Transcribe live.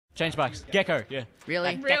Change bikes. Gecko, yeah.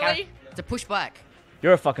 Really? Really? It's a pushback.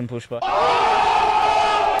 You're a fucking pushback.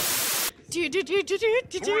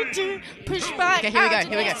 Push back. Okay, here we go.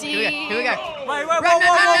 Here we go. Here we go. Here we go. Wait, whoa, Run, run,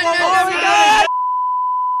 run, run, run, run, run.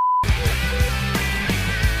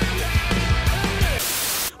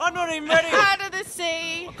 I'm not even ready. Under the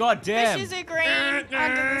sea. God damn. Fishes are green.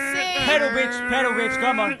 Under the sea. Pedal, bitch,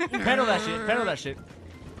 come on. Pedal that shit.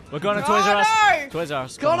 We're going to Toys R Us. No. Toys R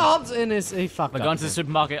Us. Conor in his... He fucked We're up. going to the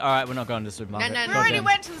supermarket. Alright, we're not going to the supermarket. No, We no, already Goddamn.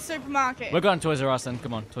 went to the supermarket. We're going to Toys R Us then.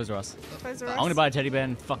 Come on, Toys R Us. Toys R Us. I'm gonna buy a teddy bear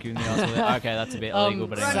and fuck you in the ass with it. Okay, that's a bit illegal,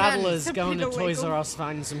 but anyway. Saddler's It's a going to bit Toys illegal. R Us,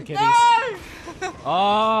 finding some kitties. No!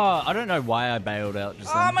 Oh, I don't know why I bailed out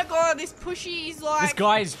just then. Oh my god, this pushy is like This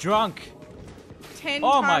guy is drunk. 10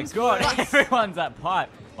 Oh my times god, worse. everyone's at pipe.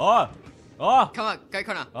 Oh. Come on, go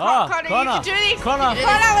Conor. Oh, Conor, you can do this. Conor. You can do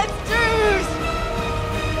Conor, let's do this.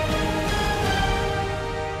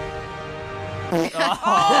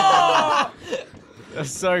 Oh. That's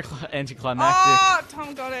so anticlimactic. Oh,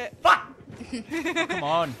 Tom got it. Come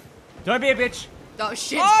on. Don't be a bitch. Oh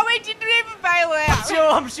shit. Oh, we didn't even bail out.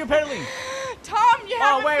 I'm still pedaling. Tom, you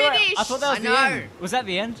haven't Wait. finished. I thought that was I the know. end. Was that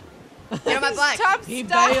the end? Get on my bike. Tom's He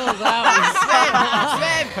stuck. bailed out.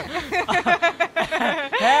 Swim.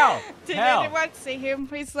 How? Did How? anyone see him?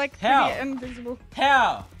 He's like How? pretty invisible.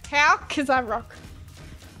 How? How? Because I rock.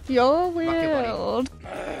 Your your body. world.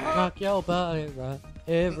 Rock your body, right?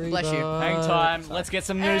 Everybody. Bless you. Hang time. Let's get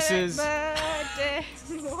some nooses. Everybody-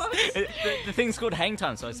 What? The thing's called hang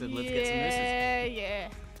time, so I said let's get some nooses. Yeah.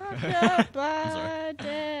 Rock your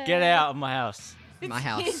body. Get out of my house. My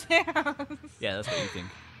house. His house. Yeah, that's what you think.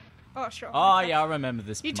 Oh, sure. Oh yeah, I remember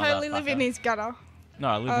this. You totally live in motherfucker. his gutter. No,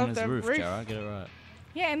 I live of on his the roof, roof. Jarrah. Get it right.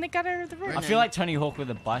 Yeah, in the gutter of the roof. I feel like Tony Hawk with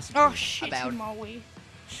a bicycle. Oh, shit, About. moly.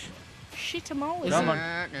 Shit, moly. Come on.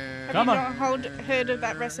 Have Come you on. not heard of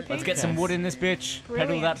that recipe? Let's get some wood in this bitch.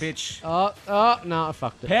 Pedal that bitch. Oh, no, I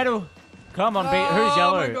fucked it. Pedal. Come on, Oh who's my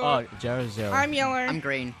yellow? God. Oh, Jarrah's yellow. I'm yellow. I'm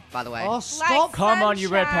green, by the way. Oh, stop. Come on, you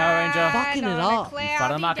Red Power Ranger. Fucking it up.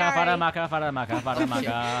 Faramaka, faramaka, faramaka,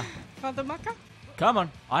 faramaka. Father Mucker? Come on.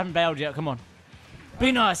 I haven't bailed yet. Come on.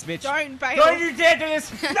 Be nice, bitch. Don't bail. Don't you dare do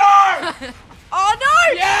this. No! Oh,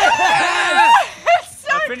 no! Yeah! So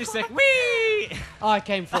I finished second. Whee! I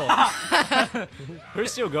came fourth.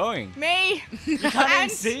 Who's still going? Me. You can't even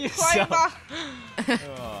And see yourself. Quaver.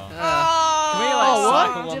 Oh. Oh. Can we, like, Oh,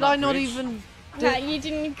 cycle what? on Did that I not bridge? even... No, you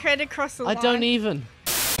didn't credit across the I line. don't even.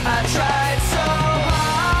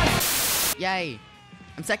 Yay.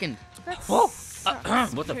 I'm second. Whoa.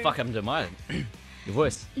 What the fuck happened to my your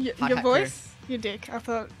voice? Your hacker. voice? Your dick. I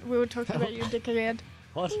thought we were talking about your dick again.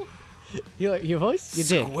 What? Your voice? Your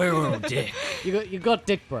dick. Squirrel dick. You got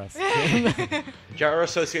dick breath. Jarrah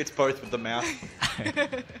associates both with the mouth.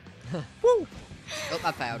 Oh,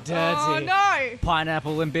 I failed. Dirty. Oh, no!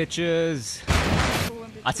 Pineapple and bitches.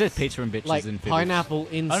 I said pizza and bitches Like and fiddles. pineapple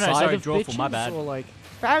inside sorry, of drawful, bitches? my bad. Or like...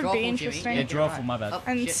 That would Drawful, be Jimmy. interesting. Yeah, drawful, my bad. Oh,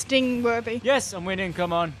 And shit. sting-worthy. Yes, I'm winning.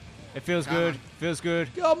 Come on. It feels Come good. on. Feels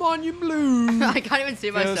good. Come on, you blue. I can't even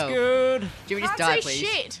see Feels myself. good. Jimmy, just Can't die, say please.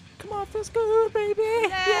 shit. Come on, feels good, baby.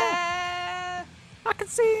 Yeah. I can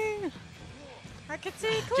sing. I can see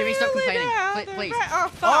clearly Jimmy, stop complaining. now Please- the please. ra- Oh,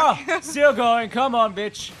 fuck. Oh, still going. Come on,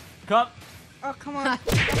 bitch. Come. Oh, come on. Oh,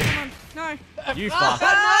 come on. No. You fuck.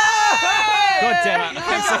 God damn it.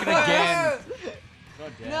 I came second again.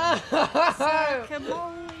 God damn it. Come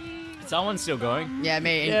on. Someone's still going. Yeah,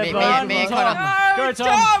 me Yeah, and bro. me and Tom. Conor. No, Go,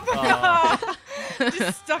 Tom. Tom.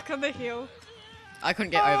 Just stuck on the hill. I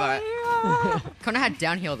couldn't get over it. Conor had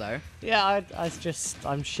downhill though. Yeah,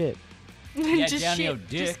 I'm shit. Yeah, Just down your shit.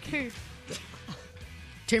 dick. Just poo.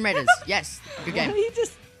 Tomb Raiders. Yes. Good game. You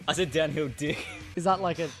just... I said downhill dick. Is that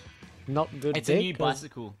like a not good It's dick? a new or-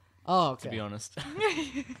 bicycle, Oh, okay. to be honest.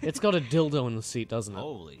 It's got a dildo in the seat, doesn't it?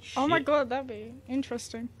 Holy shit. Oh my god, that'd be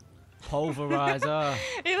interesting. Pulverizer.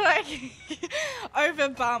 It like over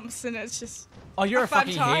bumps and it's just. Oh, you're A a fun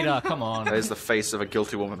fucking time. heater. Come on. There's the face of a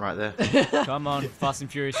guilty woman right there. Come on. Fast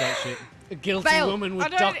and Furious that shit. A guilty Fail. woman with I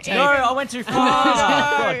don't duct eat- tape. No, I went too fast.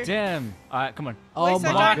 no. God damn. Alright, come on. Oh At least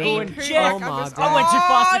I my don't god. eat poo Jack. like Oh my others. god. I went too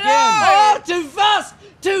fast Oh, again. no. Oh, too fast!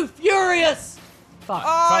 Too furious! Fuck.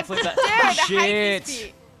 Oh, Try and flip that. damn, I hate Shit. this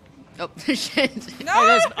bit. Oh shit. No! Hey,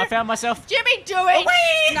 there's, I found myself. Jimmy, do it!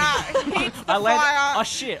 Nah, hit the I landed. fire. Oh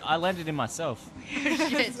shit! I landed in myself.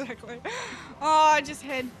 Exactly. Oh, I just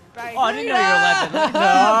head back. Oh, I didn't know you were allowed to.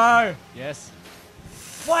 No. Yes.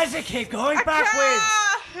 Why does it keep going backwards?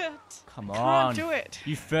 Can't. Come Can't on. do it.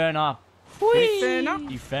 You ferner. Ferner?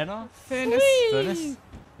 You ferner? Furnace. Furnace?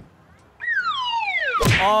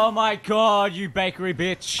 Oh my god, you bakery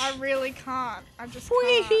bitch. I really can't. I just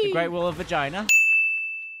can't. The Great Wall of Vagina.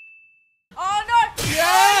 Oh no!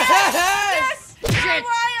 Yeah!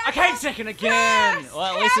 I came second again.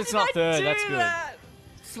 Well, at least it's not third. That's good.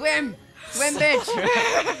 Swim! Swim, bitch!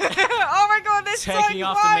 Oh my god, this so Taking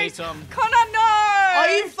close. after me, Tom. Connor, no! Are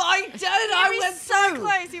you fine? Did I He was went so through.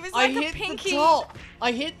 close. He was I like a hit pinky. the top.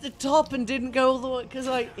 I hit the top and didn't go all the way because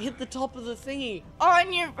I hit the top of the thingy. Oh,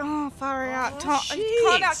 and you. Oh, far out. shit.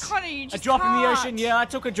 Connor, you just A drop in the can't. ocean. Yeah, I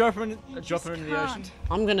took a dropper in the ocean. Can't.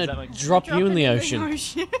 I'm Does that gonna make- drop you in the ocean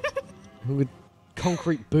ocean. with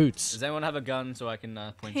concrete boots. Does anyone have a gun so I can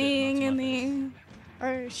point Peeing it? in not to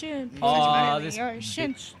my the ocean. Oh, Peeing in this the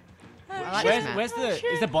ocean. bitch. I like this map. Where's the?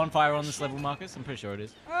 Is the bonfire on this level, Marcus? I'm pretty sure it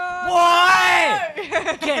is. Why?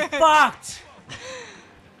 Get fucked!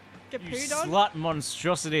 Get You pooed on? slut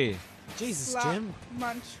monstrosity. Jesus, Slut Jim.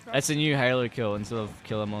 monstrosity. That's a new Halo kill instead of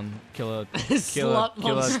killer, Slut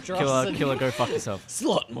monstrosity. killer, go fuck yourself.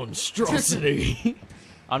 Slut monstrosity.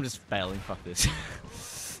 I'm just failing. Fuck this.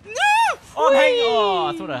 No! Oh, I'm hanging. Oh,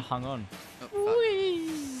 I thought I hung on.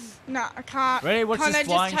 No, I can't. Ready? What's Connor, this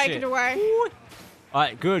flying just take shit? it away.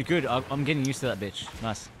 Alright, good. I'm getting used to that bitch.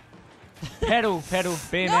 Nice. Pedal,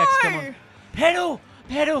 BMX, No! come on. Pedal.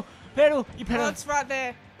 You Oh, pedal. it's right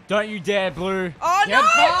there. Don't you dare, Blue. Oh, Get no!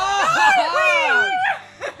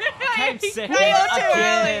 Came second No, you're too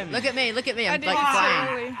again. Look at me, look at me. I I'm did like it flying.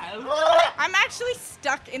 too early. I'm actually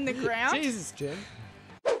stuck in the ground. Jesus, Jim.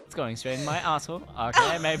 It's going straight in my asshole.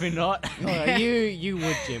 Okay, maybe not. Oh, you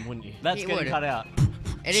would, Jim, wouldn't you? That's You getting would. cut out.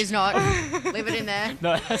 It is not. Leave it in there.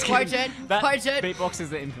 No, that's Quote getting, it, that quote it. beatbox is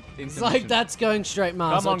the It's like that's going straight,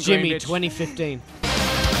 Mars. Come on, Jimmy, Green bitch. 2015.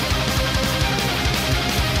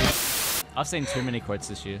 I've seen too many quotes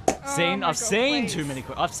this year. my I've God, seen please. too many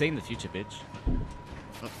quotes. I've seen the future, bitch.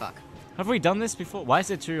 Oh, fuck. Have we done this before? Why is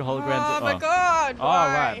there two holograms? Oh my god. Oh,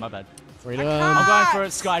 why? right, my bad. Freedom. I'm going for a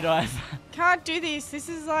skydive. Can't do this. This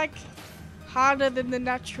is like harder than the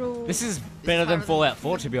natural. This is better than harder than- Fallout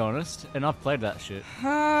 4, to be honest, and I've played that shit.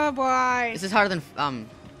 Oh boy. This is harder than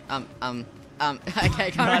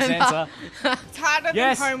okay, can't Nice remember. answer. It's harder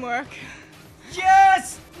Yes. than homework.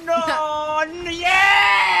 Yes! No!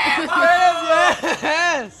 Yeah!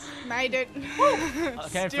 Yes! Made it.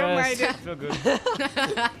 Okay, Still first. made it. Feel good.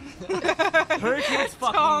 Who keeps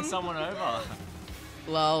fucking Tom. someone over?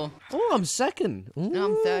 Lol. Oh, I'm second. No,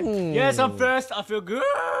 I'm third. Ooh. Yes, I'm first. I feel good.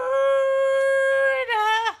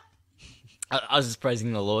 I was just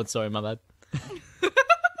praising the Lord. Sorry, my bad.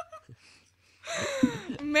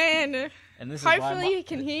 Man. And this Hopefully is he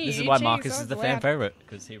can hear you. This is why Jeez, Marcus that is the was fan loud. favorite,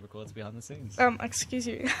 because he records behind the scenes. Excuse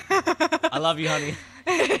you. I love you, honey.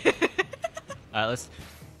 Alright, let's.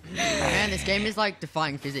 Man, this game is like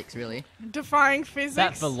defying physics, really. Defying physics.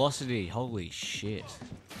 That velocity, holy shit.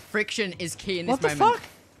 Friction is key in this What the moment. fuck?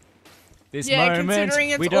 This Yeah, moment, considering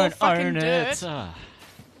it's we all don't fucking own dirt. it.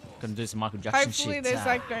 Gonna do some Michael Jackson Hopefully shit. there's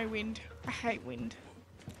like no wind. I hate wind.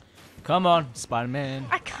 Come on, Spider-Man.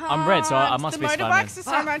 I can't. I'm red, so I must the be Spider-Man. motorbikes are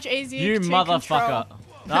so much easier You to motherfucker. control.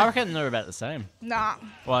 No, I reckon they're about the same. Nah.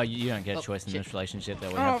 Well, you don't get a Oh, choice in shit. this relationship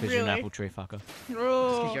that we Oh, have because you're an really? apple tree fucker. Because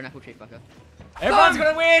Oh. you're an apple tree fucker. Everyone's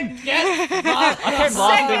gonna win! I kept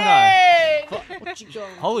laughing though.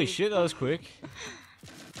 Second! Holy shit, that was quick.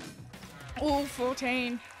 All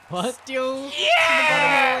 14. What? Still to the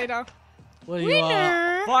bottom of the leader. Well, you are.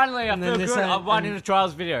 Winner! Finally, I And then feel this good. I ain't- won in and- a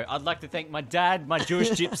trials video. I'd like to thank my dad, my Jewish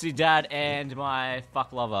gypsy dad, and my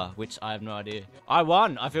fuck lover, which I have no idea. I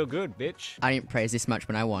won. I feel good, bitch. I didn't praise this much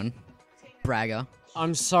when I won. Bragger.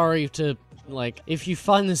 I'm sorry to, like, if you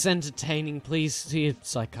find this entertaining, please see a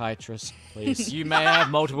psychiatrist, please. You may have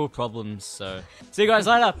multiple problems, so. See you guys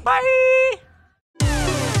later. Bye!